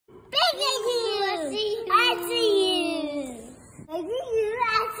I see you. I see you.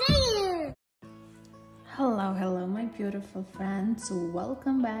 I see you. Hello my beautiful friends.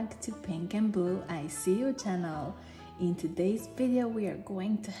 Welcome back to Pink and Blue I See You channel. In today's video we are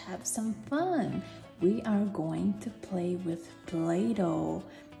going to have some fun. We are going to play with Play-Doh,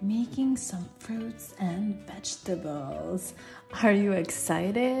 making some fruits and vegetables. Are you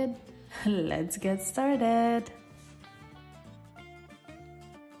excited? Let's get started.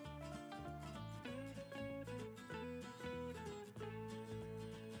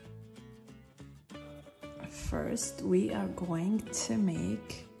 First, we are going to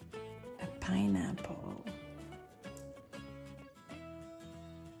make a pineapple.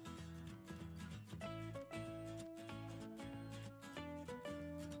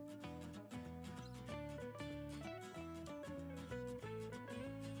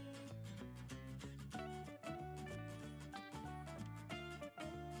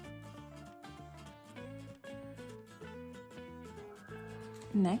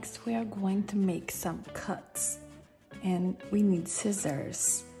 Next, we are going to make some cuts, and we need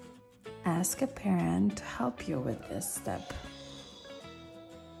scissors. Ask a parent to help you with this step.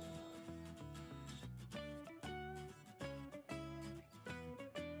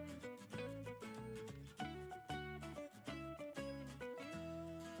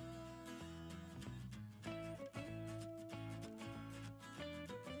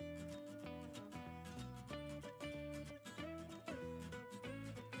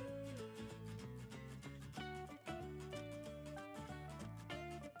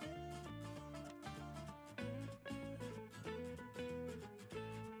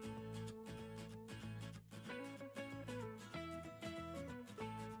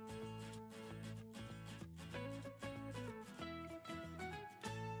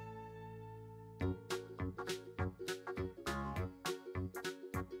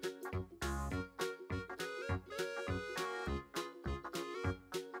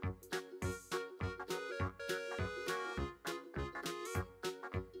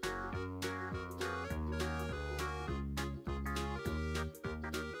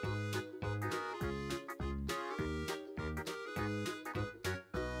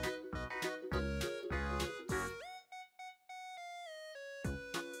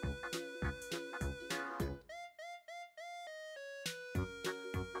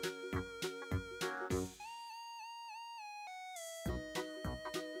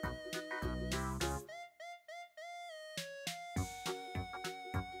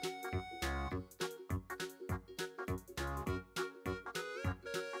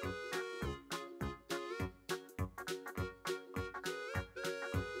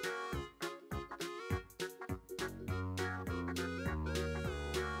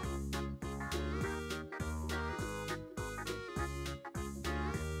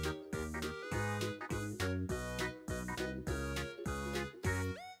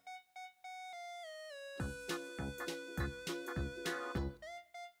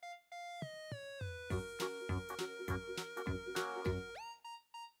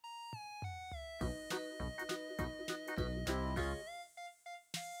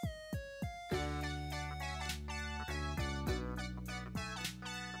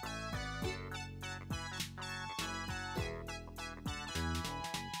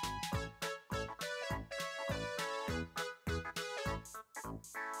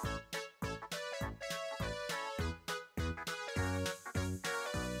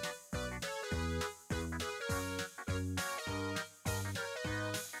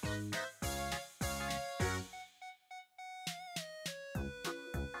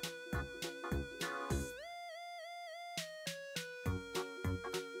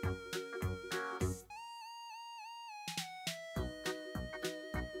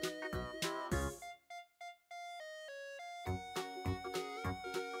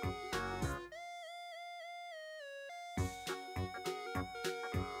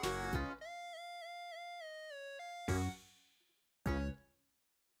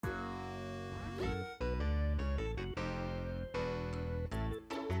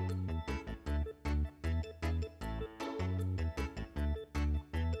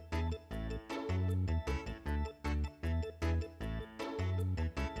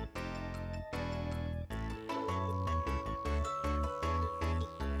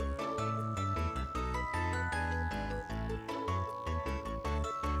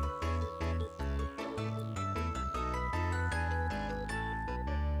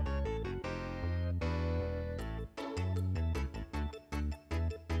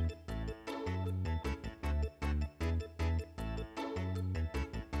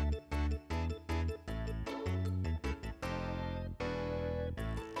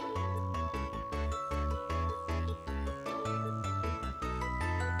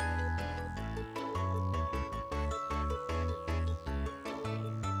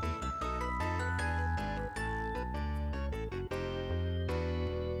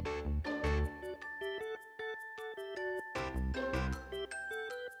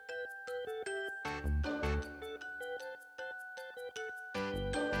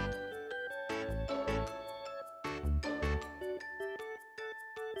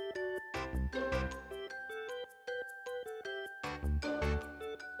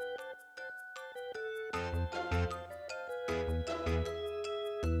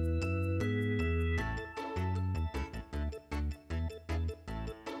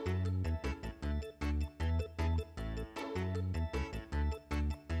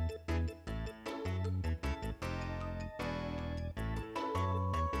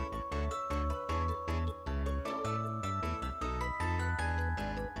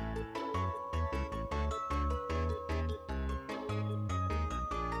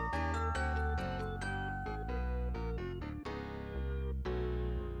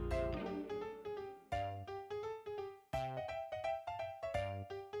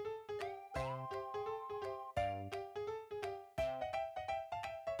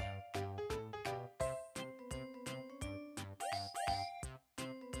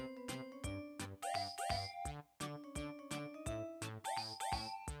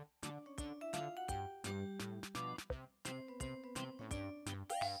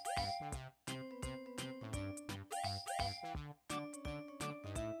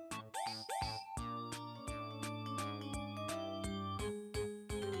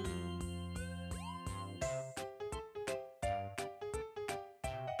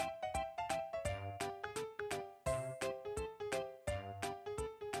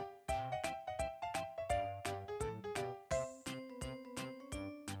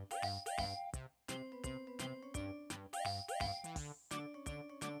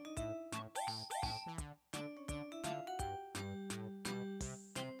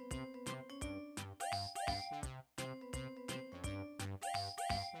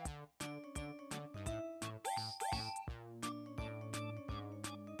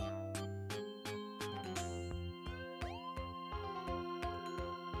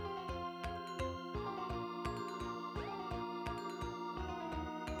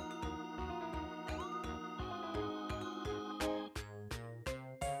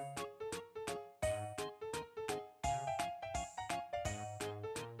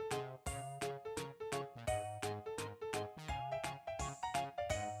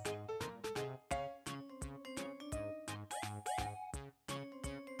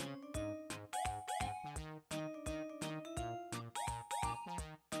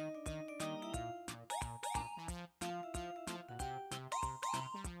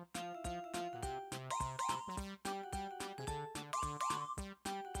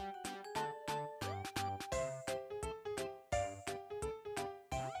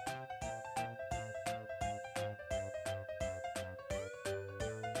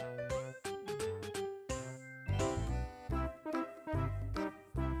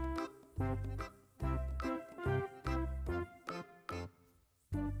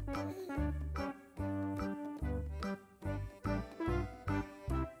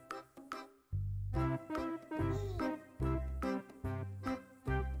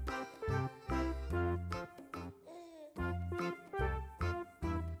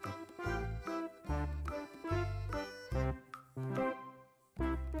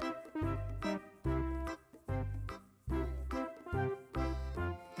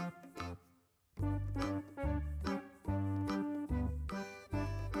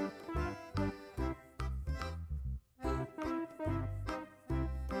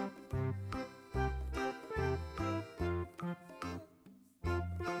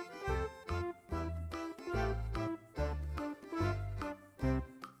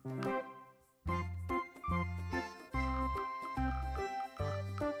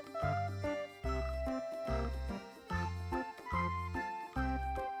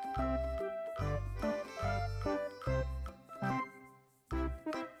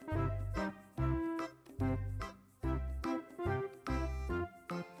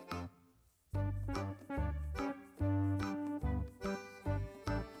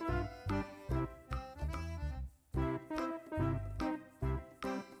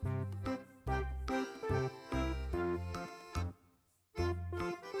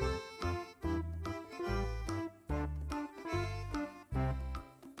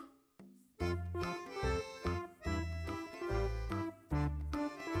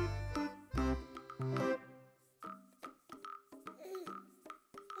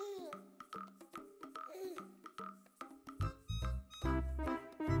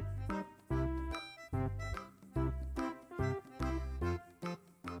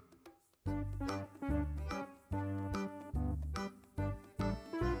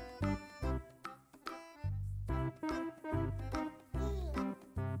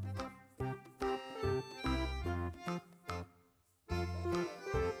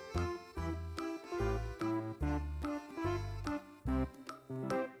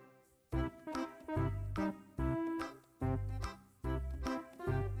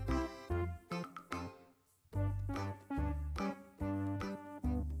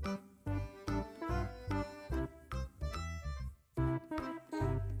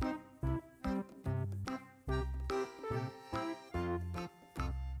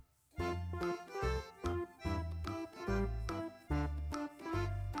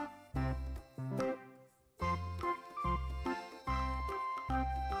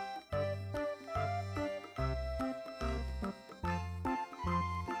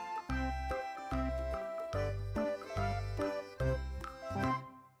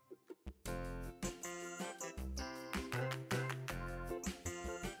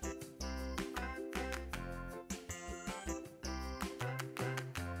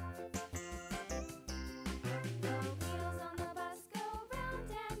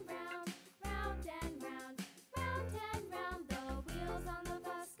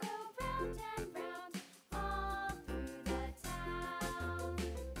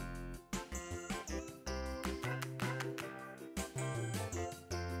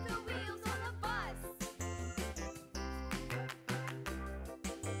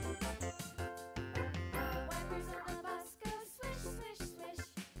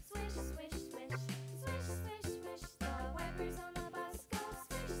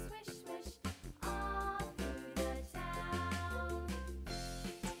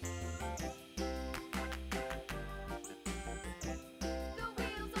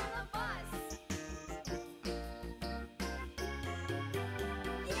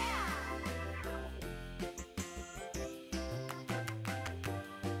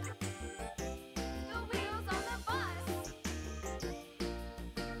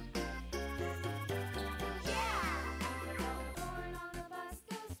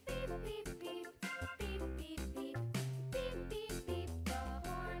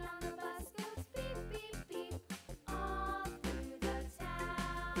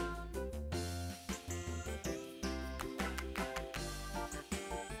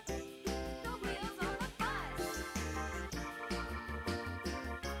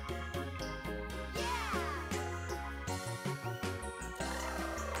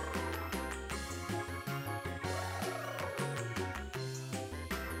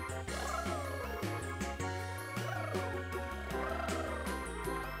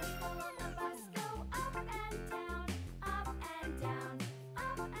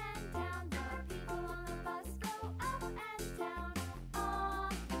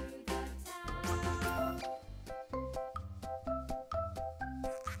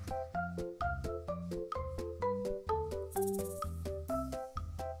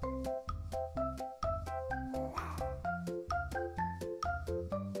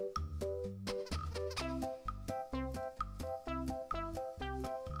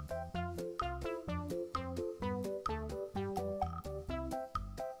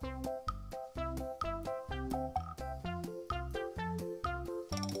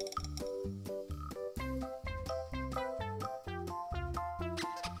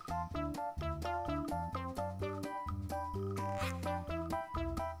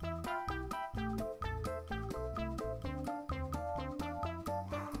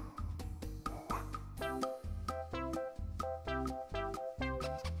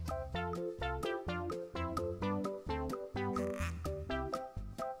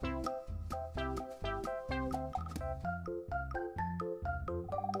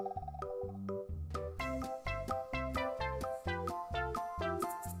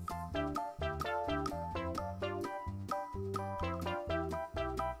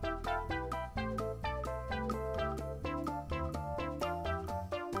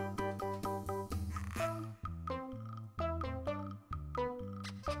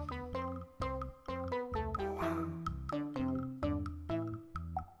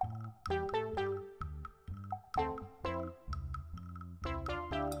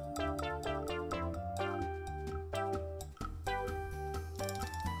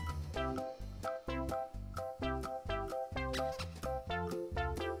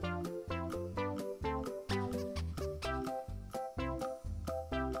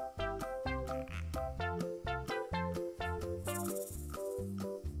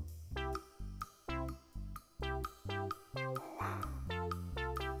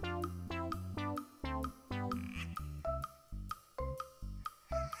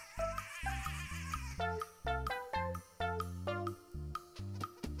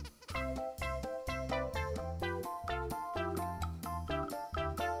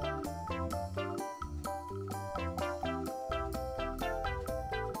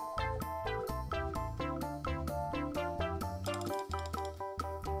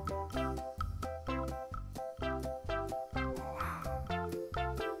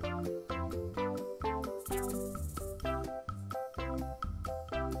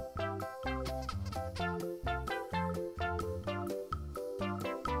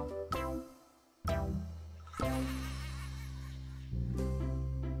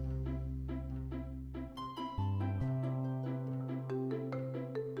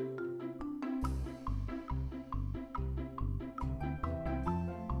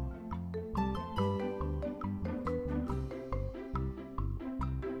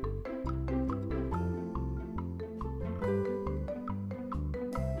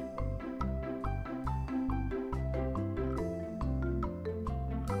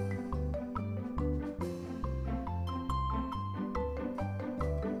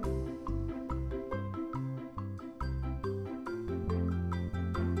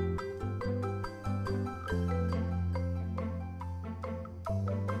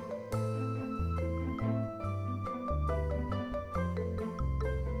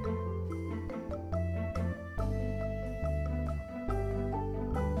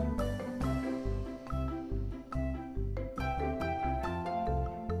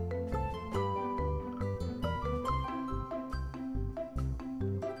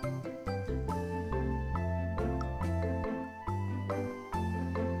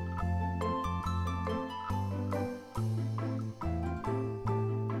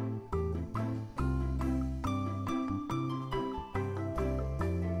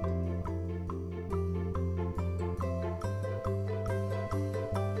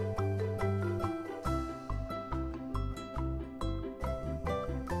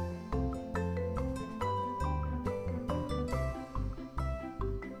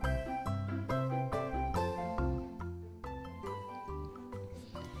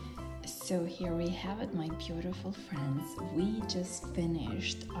 So here we have it, my beautiful friends. We just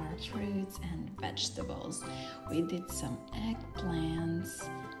finished our fruits and vegetables. We did some eggplants,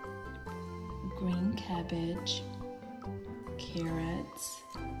 green cabbage, carrots,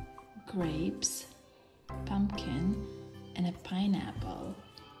 grapes, pumpkin, and a pineapple.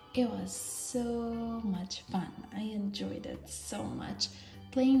 It was so much fun. I enjoyed it so much.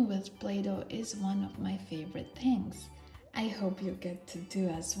 Playing with Play-Doh is one of my favorite things. I hope you get to do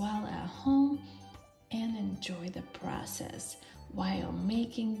as well at home and enjoy the process while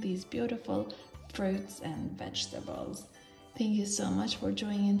making these beautiful fruits and vegetables. Thank you so much for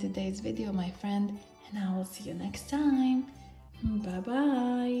joining in today's video, my friend, and I will see you next time.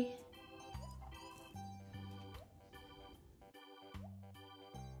 Bye-bye.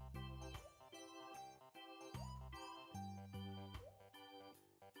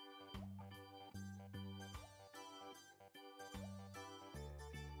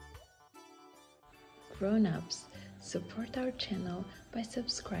 Grown-ups, support our channel by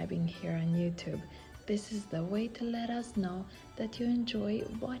subscribing here on YouTube. This is the way to let us know that you enjoy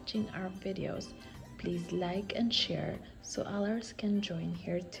watching our videos. Please like and share so others can join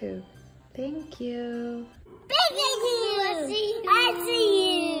here too. Thank you. I see you. I see you. I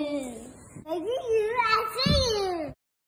see you. I see you.